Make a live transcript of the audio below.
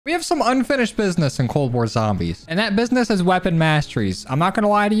We have some unfinished business in Cold War Zombies, and that business is weapon masteries. I'm not gonna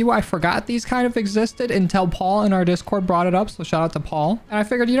lie to you, I forgot these kind of existed until Paul in our Discord brought it up, so shout out to Paul. And I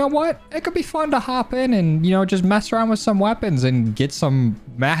figured, you know what? It could be fun to hop in and, you know, just mess around with some weapons and get some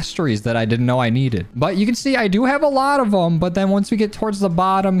masteries that I didn't know I needed. But you can see I do have a lot of them, but then once we get towards the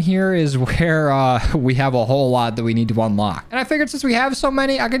bottom here is where we have a whole lot that we need to unlock. And I figured since we have so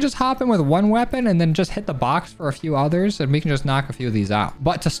many, I could just hop in with one weapon and then just hit the box for a few others, and we can just knock a few of these out.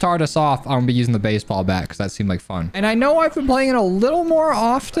 But to start us off, I'm gonna be using the baseball bat because that seemed like fun. And I know I've been playing it a little more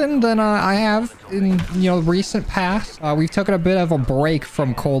often than I have in, you know, recent past. We've taken a bit of a break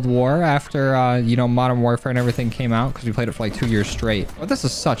from Cold War after, you know, Modern Warfare and everything came out because we played it for like 2 years straight. But this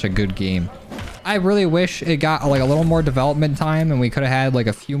is such a good game. I really wish it got like a little more development time and we could have had like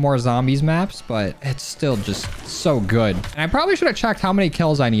a few more zombies maps, but it's still just so good. And I probably should have checked how many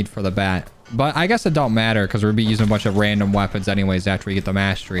kills I need for the bat. But I guess it don't matter because we'll be using a bunch of random weapons anyways after we get the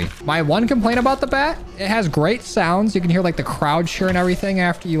mastery. My one complaint about the bat, it has great sounds. You can hear like the crowd cheer and everything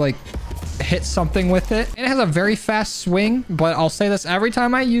after you like hit something with it. And it has a very fast swing, but I'll say this every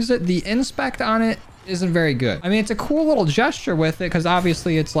time I use it, the inspect on it isn't very good. I mean, it's a cool little gesture with it because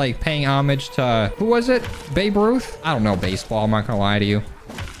obviously it's like paying homage to, who was it? Babe Ruth? I don't know baseball, I'm not gonna lie to you.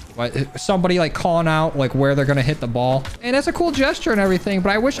 But somebody like calling out like where they're gonna hit the ball, and it's a cool gesture and everything, but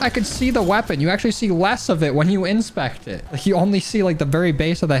I wish I could see the weapon. You actually see less of it when you inspect it. Like, you only see like the very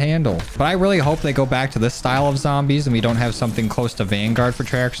base of the handle. But I really hope they go back to this style of zombies and we don't have something close to Vanguard for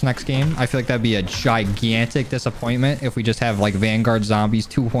Treyarch's next game. I feel like that'd be a gigantic disappointment if we just have like Vanguard Zombies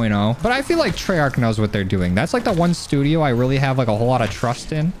 2.0. But I feel like Treyarch knows what they're doing. That's like the one studio I really have like a whole lot of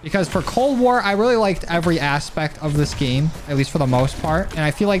trust in, because for Cold War I really liked every aspect of this game, at least for the most part, and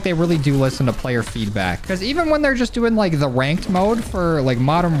I feel like they really do listen to player feedback, because even when they're just doing like the ranked mode for like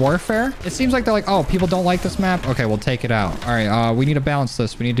Modern Warfare, it seems like they're like, oh, people don't like this map, okay, we'll take it out. All right, we need to balance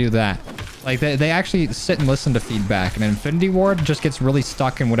this, we need to do that. Like they actually sit and listen to feedback. And Infinity Ward just gets really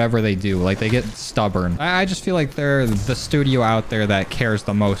stuck in whatever they do. Like, they get stubborn. I just feel like they're the studio out there that cares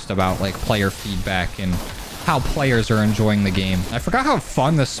the most about like player feedback and how players are enjoying the game. I forgot how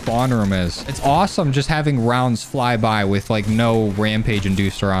fun this spawn room is. It's awesome just having rounds fly by with like no rampage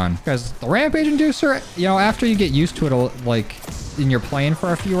inducer on, because the rampage inducer, you know, after you get used to it, like and you're playing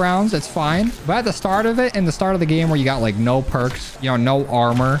for a few rounds, it's fine. But at the start of it, in the start of the game where you got like no perks, you know, no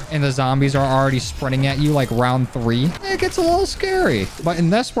armor, and the zombies are already sprinting at you like round 3, it gets a little scary. But in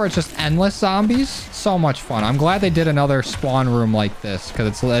this, where it's just endless zombies, so much fun. I'm glad they did another spawn room like this,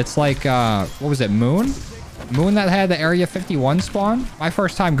 because it's like what was it, Moon that had the Area 51 spawn? My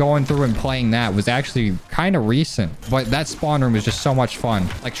first time going through and playing that was actually kind of recent, but that spawn room is just so much fun.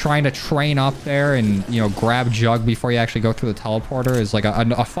 Like, trying to train up there and, you know, grab Jug before you actually go through the teleporter is like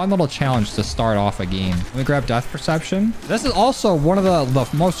a fun little challenge to start off a game. Let me grab Death Perception. This is also one of the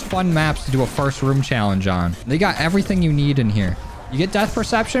most fun maps to do a first room challenge on. They got everything you need in here. You get Death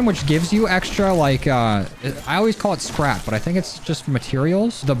Perception, which gives you extra, like, I always call it scrap, but I think it's just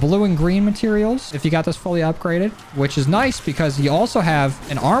materials. The blue and green materials, if you got this fully upgraded, which is nice because you also have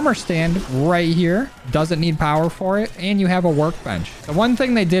an armor stand right here. Doesn't need power for it, and you have a workbench. The one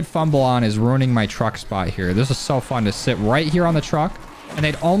thing they did fumble on is ruining my truck spot here. This is so fun to sit right here on the truck, and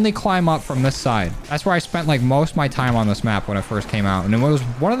they'd only climb up from this side. That's where I spent like most of my time on this map when it first came out. And it was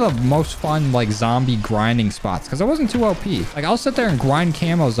one of the most fun like zombie grinding spots because it wasn't too OP. Like, I'll sit there and grind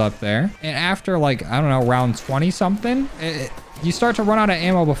camos up there, and after like, I don't know, round 20 something, you start to run out of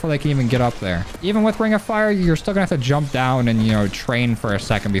ammo before they can even get up there. Even with Ring of Fire, you're still gonna have to jump down and, you know, train for a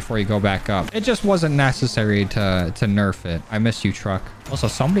second before you go back up. It just wasn't necessary to nerf it. I miss you, truck. Also,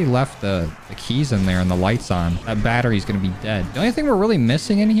 somebody left the keys in there and the lights on. That battery's gonna be dead. The only thing we're really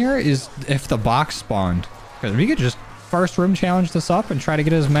missing in here is if the box spawned, because we could just first room challenge this up and try to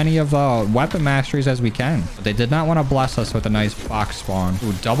get as many of the weapon masteries as we can. But they did not want to bless us with a nice box spawn.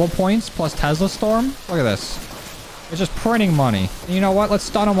 Ooh, double points plus Tesla Storm. Look at this. It's just printing money. And you know what? Let's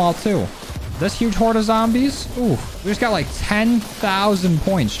stun them all too. This huge horde of zombies. Ooh, we just got like 10,000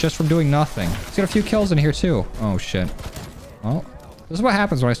 points just from doing nothing. Let's get a few kills in here too. Oh shit. Well, this is what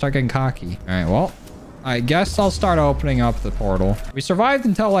happens when I start getting cocky. All right, well, I guess I'll start opening up the portal. We survived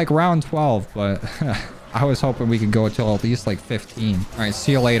until like round 12, but I was hoping we could go until at least like 15. All right,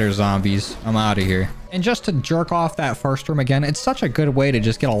 see you later, zombies. I'm out of here. And just to jerk off that first room again, it's such a good way to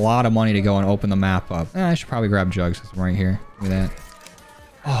just get a lot of money to go and open the map up. I should probably grab Jugs because I'm right here. Look at that.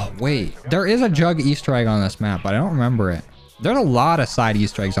 Oh, wait. There is a Jug Easter egg on this map, but I don't remember it. There's a lot of side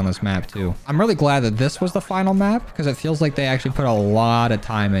Easter eggs on this map too. I'm really glad that this was the final map because it feels like they actually put a lot of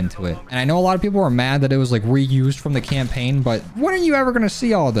time into it. And I know a lot of people were mad that it was like reused from the campaign, but when are you ever going to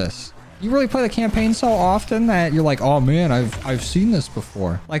see all this? You really play the campaign so often that you're like, oh man, I've seen this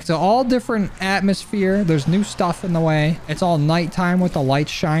before. Like, it's all different atmosphere. There's new stuff in the way. It's all nighttime with the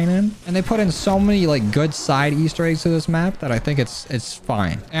lights shining. And they put in so many like good side Easter eggs to this map that I think it's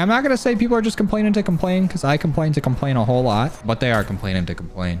fine. And I'm not gonna say people are just complaining to complain, because I complain to complain a whole lot, but they are complaining to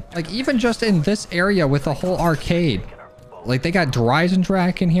complain. Like, even just in this area with the whole arcade, like they got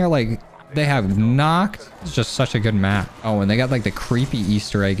Dreisendrack in here, like they have Knocked. It's just such a good map. Oh, and they got like the creepy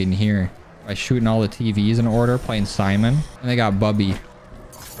Easter egg in here by shooting all the TVs in order, playing Simon. And they got Bubby.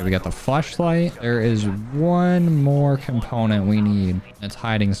 Okay, we got the flashlight. There is one more component we need. It's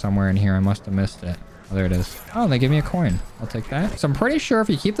hiding somewhere in here. I must have missed it. Oh, there it is. Oh, they give me a coin. I'll take that. So I'm pretty sure if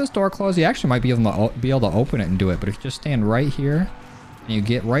you keep this door closed, you actually might be able to open it and do it. But if you just stand right here, and you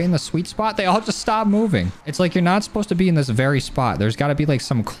get right in the sweet spot, they all just stop moving. It's like you're not supposed to be in this very spot. There's got to be like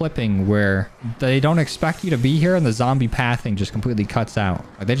some clipping where they don't expect you to be here and the zombie pathing just completely cuts out.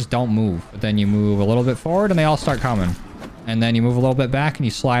 Like, they just don't move. But then you move a little bit forward and they all start coming. And then you move a little bit back and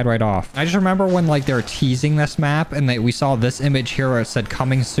you slide right off. I just remember when like they were teasing this map and we saw this image here where it said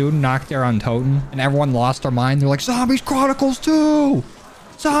coming soon, knocked there on Toten. And everyone lost their mind. They're like, Zombies Chronicles 2!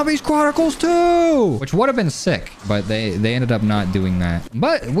 Zombies Chronicles 2! Which would have been sick, but they ended up not doing that.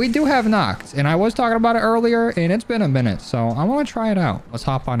 But we do have Knocked, and I was talking about it earlier, and it's been a minute, so I want to try it out. Let's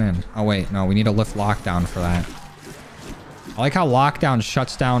hop on in. Oh, wait, no, we need to lift Lockdown for that. I like how Lockdown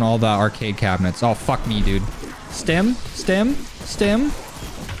shuts down all the arcade cabinets. Oh, fuck me, dude. Stim.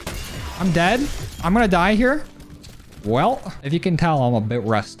 I'm dead. I'm gonna die here. Well, if you can tell, I'm a bit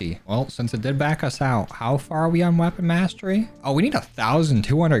rusty. Well, since it did back us out, how far are we on weapon mastery? Oh, we need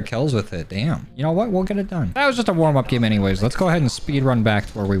 1,200 kills with it. Damn. You know what? We'll get it done. That was just a warm-up game anyways. Let's go ahead and speed run back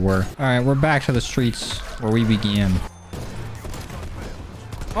to where we were. All right, we're back to the streets where we began.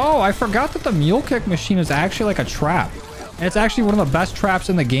 Oh, I forgot that the mule kick machine is actually like a trap. And it's actually one of the best traps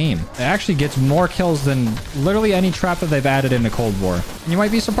in the game. It actually gets more kills than literally any trap that they've added into Cold War. And you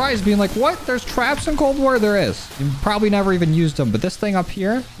might be surprised being like, what? There's traps in Cold War? There is. You probably never even used them. But this thing up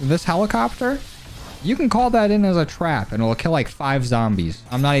here, this helicopter, you can call that in as a trap and it'll kill like 5 zombies.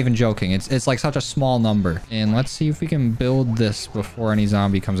 I'm not even joking. It's like such a small number. And let's see if we can build this before any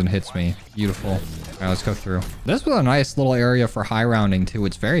zombie comes and hits me. Beautiful. All right, let's go through. This was a nice little area for high rounding too.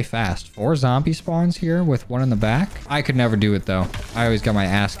 It's very fast. 4 zombie spawns here with 1 in the back. I could never do it though. I always got my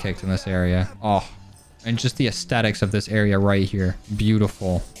ass kicked in this area. Oh, and just the aesthetics of this area right here.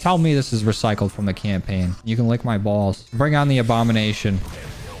 Beautiful. Tell me this is recycled from the campaign. You can lick my balls. Bring on the abomination.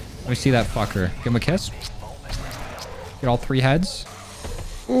 Let me see that fucker. Give him a kiss. Get all 3 heads.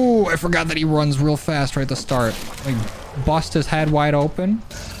 Ooh, I forgot that he runs real fast right at the start. Like, bust his head wide open.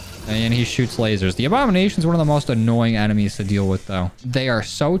 And he shoots lasers. The abomination is one of the most annoying enemies to deal with, though. They are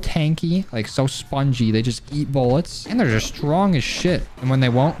so tanky, like so spongy. They just eat bullets. And they're just strong as shit. And when they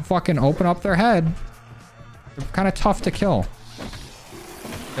won't fucking open up their head, they're kind of tough to kill.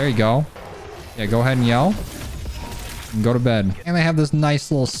 There you go. Yeah, go ahead and yell. And go to bed. And they have this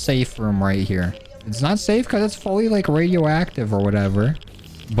nice little safe room right here. It's not safe because it's fully like radioactive or whatever.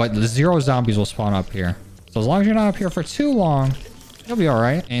 But the 0 zombies will spawn up here. So as long as you're not up here for too long, you'll be all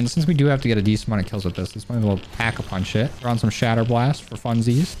right. And since we do have to get a decent amount of kills with this, let's might as well pack a punch it. Throw on some Shatter Blast for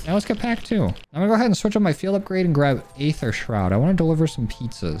funsies. Now let's get pack 2. I'm gonna go ahead and switch up my field upgrade and grab Aether Shroud. I want to deliver some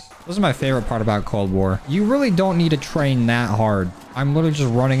pizzas. This is my favorite part about Cold War. You really don't need to train that hard. I'm literally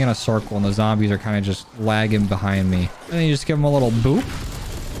just running in a circle and the zombies are kind of just lagging behind me. And then you just give them a little boop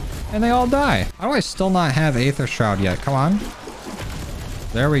and they all die. How do I still not have Aether Shroud yet? Come on.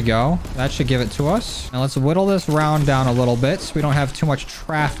 There we go. That should give it to us. Now let's whittle this round down a little bit so we don't have too much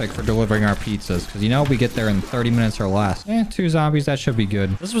traffic for delivering our pizzas. Because, you know, we get there in 30 minutes or less. 2 zombies. That should be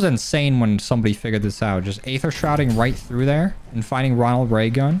good. This was insane when somebody figured this out. Just Aether Shrouding right through there and finding Ronald Ray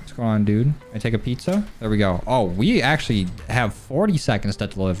Gun. What's going on, dude? Can I take a pizza? There we go. Oh, we actually have 40 seconds to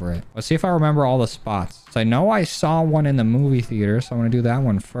deliver it. Let's see if I remember all the spots. So I know I saw one in the movie theater, so I'm going to do that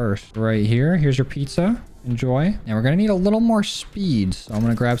one first. Right here. Here's your pizza. Enjoy. And we're gonna need a little more speed, so I'm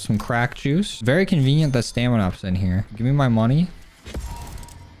gonna grab some crack juice. Very convenient that stamina up's in here. Give me my money.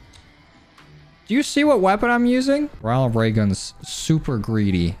 Do you see what weapon I'm using? Ronald Ray Gun's super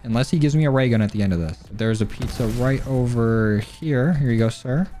greedy, unless he gives me a ray gun at the end of this. There's a pizza right over here. Here you go,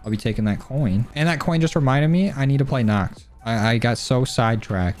 sir. I'll be taking that coin. And that coin just reminded me I need to play Knocked. I got so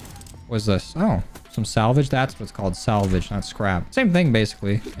sidetracked. What's this? Oh, some salvage. That's what's called salvage, not scrap. Same thing,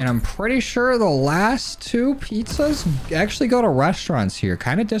 basically. And I'm pretty sure the last 2 pizzas actually go to restaurants here.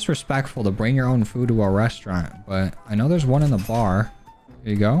 Kind of disrespectful to bring your own food to a restaurant. But I know there's one in the bar.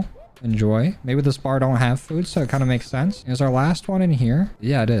 Here you go. Enjoy. Maybe this bar don't have food, so it kind of makes sense. Is our last one in here?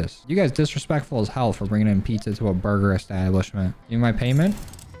 Yeah, it is. You guys disrespectful as hell for bringing in pizza to a burger establishment. Give me my payment.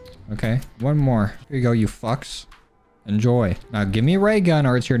 Okay, one more. Here you go, you fucks. Enjoy. Now give me a ray gun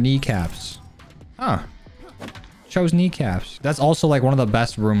or it's your kneecaps. Huh. Chose kneecaps. That's also like one of the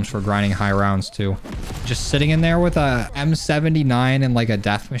best rooms for grinding high rounds too. Just sitting in there with a M79 and like a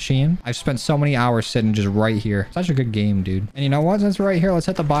death machine. I've spent so many hours sitting just right here. Such a good game, dude. And you know what? Since we're right here, let's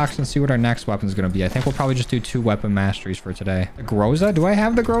hit the box and see what our next weapon is going to be. I think we'll probably just do 2 weapon masteries for today. The Groza? Do I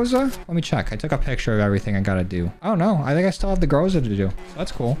have the Groza? Let me check. I took a picture of everything I got to do. Oh no, I think I still have the Groza to do. So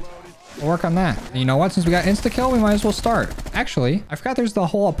that's cool. We'll work on that. And you know what? Since we got insta-kill, we might as well start. Actually, I forgot there's the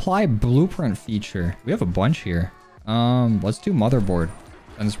whole apply blueprint feature. We have a bunch here. Let's do motherboard.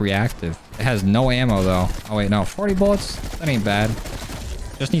 And it's reactive. It has no ammo though. Oh wait, no. 40 bullets? That ain't bad.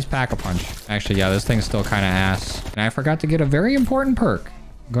 Just needs pack-a-punch. Actually, yeah, this thing's still kind of ass. And I forgot to get a very important perk.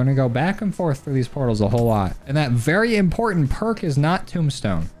 I'm going to go back and forth through these portals a whole lot. And that very important perk is not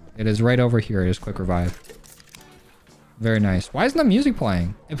Tombstone. It is right over here. It is Quick Revive. Very nice. Why isn't the music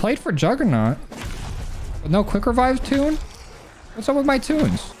playing? It played for Juggernaut. With no Quick Revive tune? What's up with my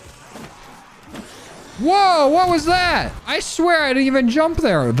tunes? Whoa, what was that? I swear I didn't even jump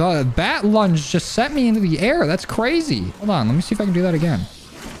there. The bat lunge just sent me into the air. That's crazy. Hold on, let me see if I can do that again.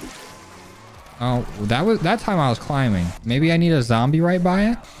 Oh, that time I was climbing. Maybe I need a zombie right by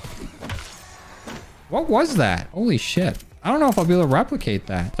it. What was that? Holy shit. I don't know if I'll be able to replicate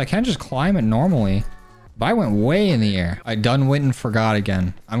that. I can just climb it normally. But I went way in the air. I done went and forgot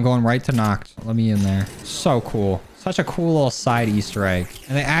again. I'm going right to Noct. Let me in there. So cool. Such a cool little side Easter egg.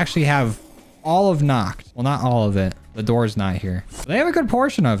 And they actually have all of Noct. Well, not all of it. The door's not here. They have a good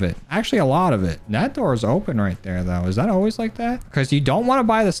portion of it. Actually, a lot of it. That door is open right there, though. Is that always like that? Because you don't want to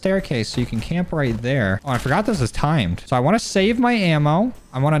buy the staircase, so you can camp right there. Oh, I forgot this is timed. So I want to save my ammo.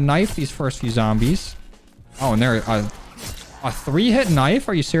 I want to knife these first few zombies. Oh, and they're a 3-hit knife?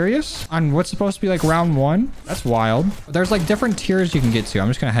 Are you serious? On what's supposed to be like round 1? That's wild. There's like different tiers you can get to. I'm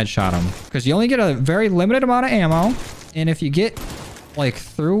just going to headshot them. Because you only get a very limited amount of ammo. And if you get like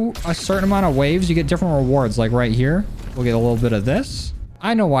through a certain amount of waves, you get different rewards. Like right here, we'll get a little bit of this.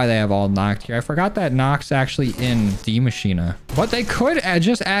 I know why they have all Noct here. I forgot that Noct's actually in D-Machina. But they could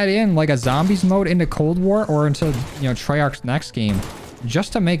just add in like a zombies mode into Cold War or into, you know, Treyarch's next game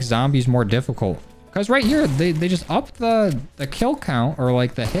just to make zombies more difficult. Because right here, they just up the kill count or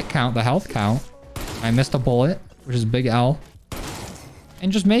like the hit count, the health count. I missed a bullet, which is big L.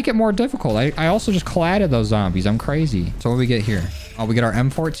 And just make it more difficult. I also just collided those zombies. I'm crazy. So what do we get here? Oh, we get our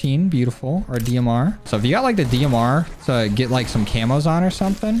M14. Beautiful. Our DMR. So if you got like the DMR to get like some camos on or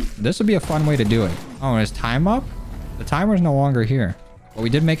something, this would be a fun way to do it. Oh, and is time up? The timer's no longer here. But we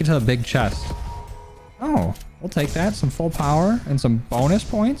did make it to the big chest. Oh, we'll take that. Some full power and some bonus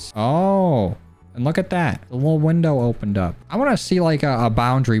points. Oh, and look at that. The little window opened up. I want to see like a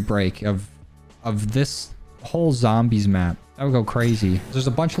boundary break of this whole zombies map. That would go crazy. There's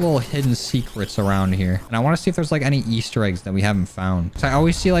a bunch of little hidden secrets around here. And I want to see if there's like any Easter eggs that we haven't found. So I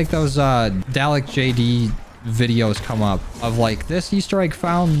always see like those Dalek JD videos come up of like this Easter egg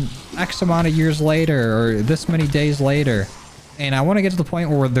found X amount of years later or this many days later. And I want to get to the point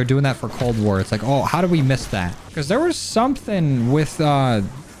where they're doing that for Cold War. It's like, oh, how did we miss that? Because there was something with,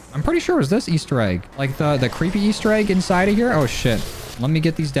 I'm pretty sure it was this Easter egg. Like the creepy Easter egg inside of here. Oh, shit. Let me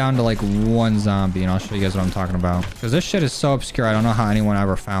get these down to like 1 zombie and I'll show you guys what I'm talking about. Because this shit is so obscure. I don't know how anyone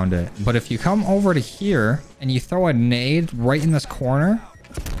ever found it. But if you come over to here and you throw a nade right in this corner,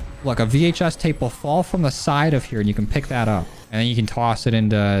 look, a VHS tape will fall from the side of here and you can pick that up. And then you can toss it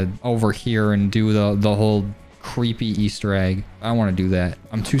into over here and do the whole creepy Easter egg. I don't want to do that.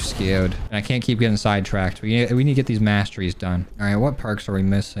 I'm too scared. And I can't keep getting sidetracked. We need to get these masteries done. All right, what perks are we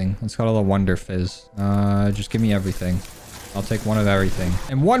missing? Let's go to the Wonder Fizz. Just give me everything. I'll take one of everything.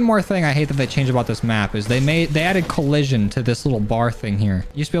 And one more thing I hate that they changed about this map is they added collision to this little bar thing here.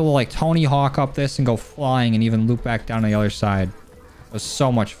 You used to be able to like Tony Hawk up this and go flying and even loop back down to the other side. It was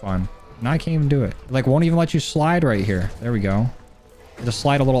so much fun. Now I can't even do it. It like won't even let you slide right here. There we go. Just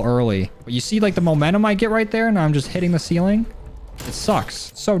slide a little early. But you see like the momentum I get right there and I'm just hitting the ceiling? It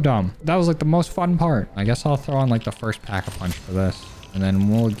sucks. So dumb. That was like the most fun part. I guess I'll throw on like the first pack-a-punch for this. And then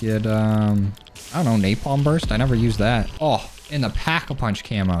we'll get, I don't know, Napalm Burst? I never used that. Oh, and the Pack-a-Punch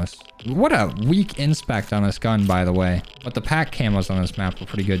camos. What a weak inspect on this gun, by the way. But the pack camos on this map were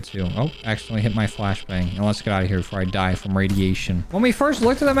pretty good, too. Oh, accidentally hit my flashbang. And let's get out of here before I die from radiation. When we first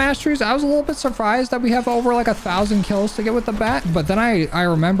looked at the masteries, I was a little bit surprised that we have over like 1,000 kills to get with the bat. But then I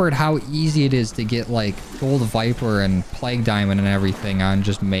remembered how easy it is to get like Gold Viper and Plague Diamond and everything on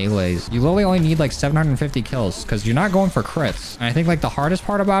just melees. You literally only need like 750 kills because you're not going for crits. And I think like the hardest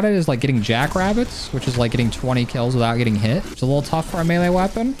part about it is like getting Jackrabbits, which is like getting 20 kills without getting hit. It's a little tough for a melee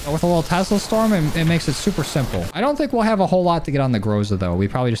weapon. But with a little Tesla storm, it makes it super simple. I don't think we'll have a whole lot to get on the Groza though. We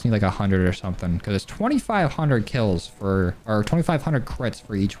probably just need like 100 or something because it's 2,500 kills for, or 2,500 crits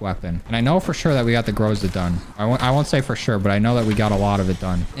for each weapon. And I know for sure that we got the Groza done. I won't say for sure, but I know that we got a lot of it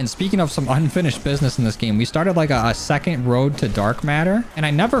done. And speaking of some unfinished business in this game, we started like a second road to dark matter and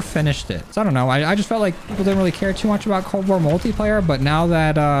I never finished it. So I don't know. I just felt like people didn't really care too much about Cold War multiplayer, but now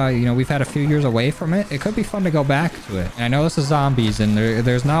that, you know, we've had a few years away from it, it could be fun to go back to it. And I know this is zombies and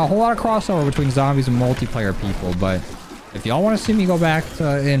there's not a whole lot of crossover between zombies and multiplayer people, but if y'all want to see me go back to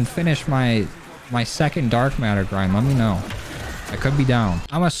and finish my second dark matter grind, let me know. I could be down.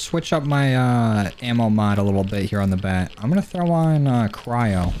 I'm gonna switch up my ammo mod a little bit here on the bat. I'm gonna throw on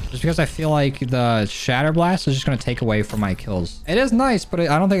cryo just because I feel like the shatter blast is just gonna take away from my kills. It is nice, but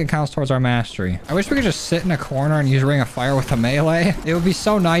I don't think it counts towards our mastery. I wish we could just sit in a corner and use ring of fire with a melee. It would be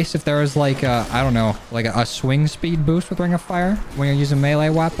so nice if there was like I don't know, like a swing speed boost with ring of fire when you're using melee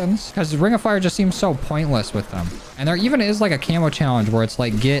weapons, because ring of fire just seems so pointless with them. And there even is like a camo challenge where it's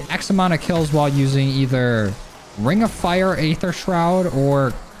like get X amount of kills while using either Ring of Fire, Aether Shroud,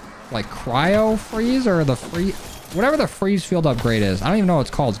 or like Cryo Freeze, or the free, whatever the freeze field upgrade is. I don't even know what it's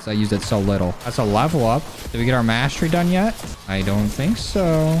called because I used it so little. That's a level up. Did we get our mastery done yet? I don't think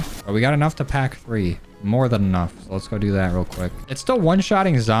so. But we got enough to pack 3. More than enough. So let's go do that real quick. It's still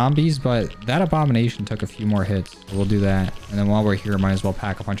one-shotting zombies, but that abomination took a few more hits. So we'll do that. And then while we're here, might as well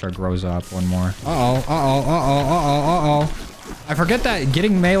pack a bunch of Groza up one more. I forget that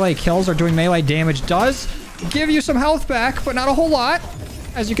getting melee kills or doing melee damage does give you some health back, but not a whole lot,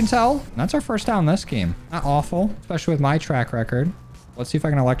 as you can tell. And that's our first down this game. Not awful, especially with my track record. Let's see if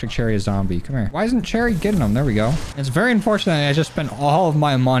I can electric cherry a zombie. Come here. Why isn't Cherry getting them? There we go. It's very unfortunate I just spent all of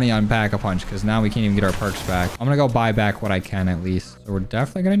my money on Pack-a-Punch because now we can't even get our perks back. I'm gonna go buy back what I can at least. So we're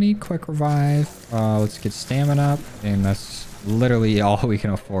definitely gonna need quick revive. Let's get stamina up, and that's literally all we can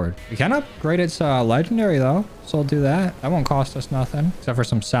afford. We can upgrade it to legendary though, so we'll do that. That won't cost us nothing except for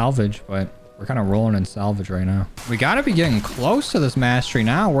some salvage, but we're kind of rolling in salvage right now. We gotta be getting close to this mastery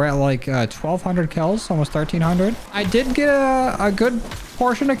now. We're at like 1,200 kills, almost 1,300. I did get a good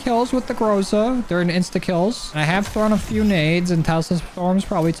portion of kills with the Groza. They're in insta kills. And I have thrown a few nades, and Tesla Storm's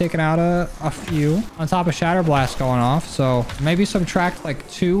probably taken out a few on top of Shatter Blast going off. So maybe subtract like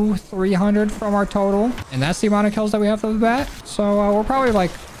 200-300 from our total. And that's the amount of kills that we have to the bat. So we're probably like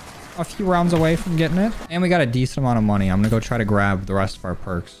a few rounds away from getting it, and we got a decent amount of money. I'm gonna go try to grab the rest of our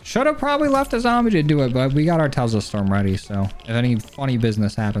perks. Should have probably left a zombie to do it, but we got our Tesla Storm ready, so if any funny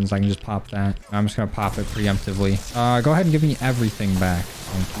business happens, I can just pop that. I'm just gonna pop it preemptively. Go ahead and give me everything back.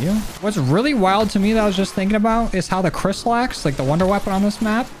 Thank you. What's really wild to me that I was just thinking about is how the Chrysalax, like the wonder weapon on this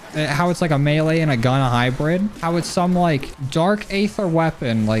map, how it's like a melee and a gun hybrid, how it's some like dark aether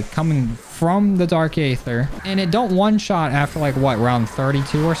weapon like coming from the dark aether, and it don't one shot after like what, round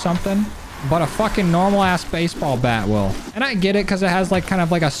 32 or something, but a fucking normal ass baseball bat will. And I get it because it has like kind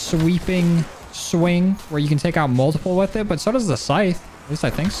of like a sweeping swing where you can take out multiple with it, but so does the scythe. At least I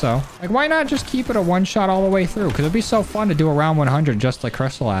think so. Like, why not just keep it a one shot all the way through? Because it'd be so fun to do a round 100 just like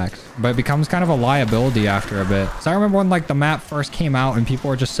Chrysalax. But it becomes kind of a liability after a bit. So I remember when like the map first came out and people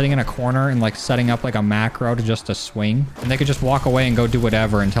were just sitting in a corner and like setting up like a macro to just a swing. And they could just walk away and go do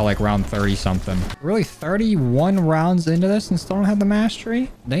whatever until like round 30 something. Really 31 rounds into this and still don't have the mastery?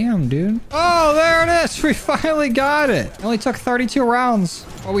 Damn, dude. Oh, there it is. We finally got it. It only took 32 rounds,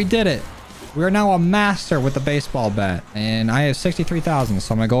 but we did it. We are now a master with the baseball bat. And I have 63,000.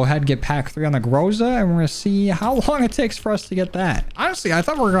 So I'm going to go ahead and get pack 3 on the Groza. And we're going to see how long it takes for us to get that. Honestly, I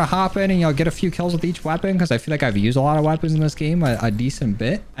thought we were going to hop in and, you know, get a few kills with each weapon. Because I feel like I've used a lot of weapons in this game a decent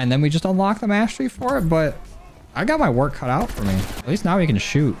bit. And then we just unlock the mastery for it. But I got my work cut out for me. At least now we can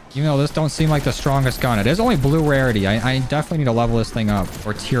shoot. Even though this don't seem like the strongest gun. It is only blue rarity. I definitely need to level this thing up.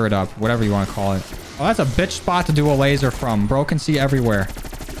 Or tier it up. Whatever you want to call it. Oh, that's a bitch spot to do a laser from. Bro can see everywhere.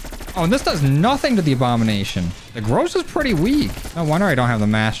 Oh, and this does nothing to the abomination. The Gross is pretty weak. No wonder I don't have the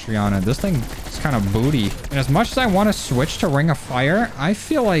mastery on it. This thing is kind of booty. And as much as I want to switch to Ring of Fire, I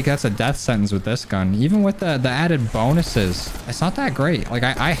feel like that's a death sentence with this gun. Even with the added bonuses, it's not that great. Like,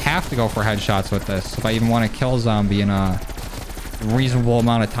 I have to go for headshots with this if I even want to kill a zombie in a reasonable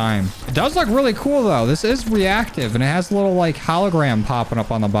amount of time. It does look really cool, though. This is reactive, and it has a little, like, hologram popping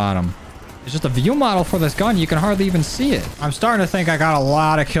up on the bottom. It's just a view model for this gun. You can hardly even see it. I'm starting to think I got a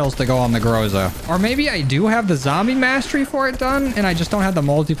lot of kills to go on the Groza. Or maybe I do have the zombie mastery for it done, and I just don't have the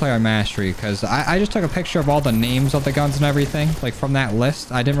multiplayer mastery, because I just took a picture of all the names of the guns and everything, like from that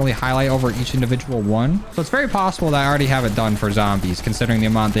list. I didn't really highlight over each individual one. So it's very possible that I already have it done for zombies, considering the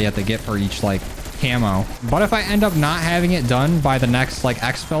amount they have to get for each, like, camo. But if I end up not having it done by the next like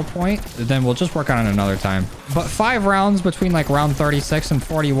exfil point, then we'll just work on it another time. But 5 rounds between like round 36 and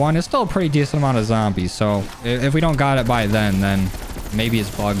 41 is still a pretty decent amount of zombies. So if we don't got it by then maybe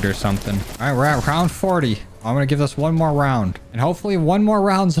it's bugged or something. All right, we're at round 40. I'm going to give this one more round. And hopefully one more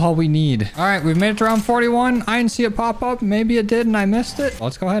round's all we need. All right, we've made it to round 41. I didn't see it pop up. Maybe it did and I missed it.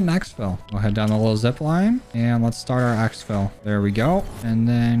 Let's go ahead and exfil. We'll head down the little zip line. And let's start our exfil. There we go. And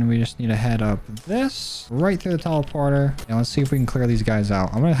then we just need to head up this. Right through the teleporter. And let's see if we can clear these guys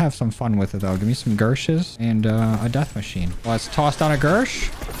out. I'm going to have some fun with it though. Give me some Gershes and a death machine. Let's toss down a Gersh.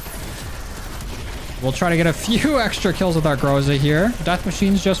 We'll try to get a few extra kills with our Groza here. Death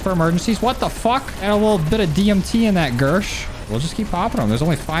machines just for emergencies. What the fuck? And a little bit of DMT in that Gersh. We'll just keep popping them. There's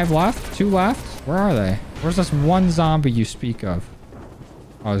only 5 left. 2 left. Where are they? Where's this one zombie you speak of?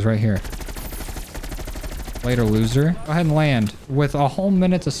 Oh, he's right here. Later, loser. Go ahead and land with a whole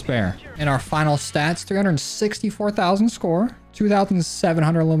minute to spare. And our final stats, 364,000 score,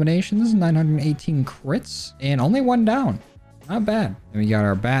 2,700 eliminations, 918 crits, and only 1 down. Not bad. And we got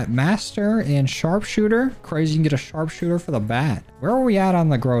our bat master and sharpshooter. Crazy you can get a sharpshooter for the bat. Where are we at on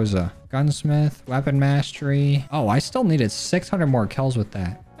the Groza? Gunsmith, weapon mastery. Oh, I still needed 600 more kills with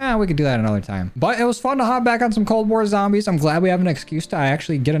that. We could do that another time. But it was fun to hop back on some Cold War zombies. I'm glad we have an excuse to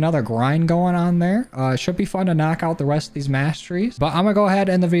actually get another grind going on there. It should be fun to knock out the rest of these masteries. But I'm going to go ahead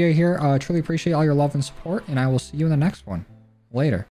and end the video here. Truly appreciate all your love and support. And I will see you in the next one. Later.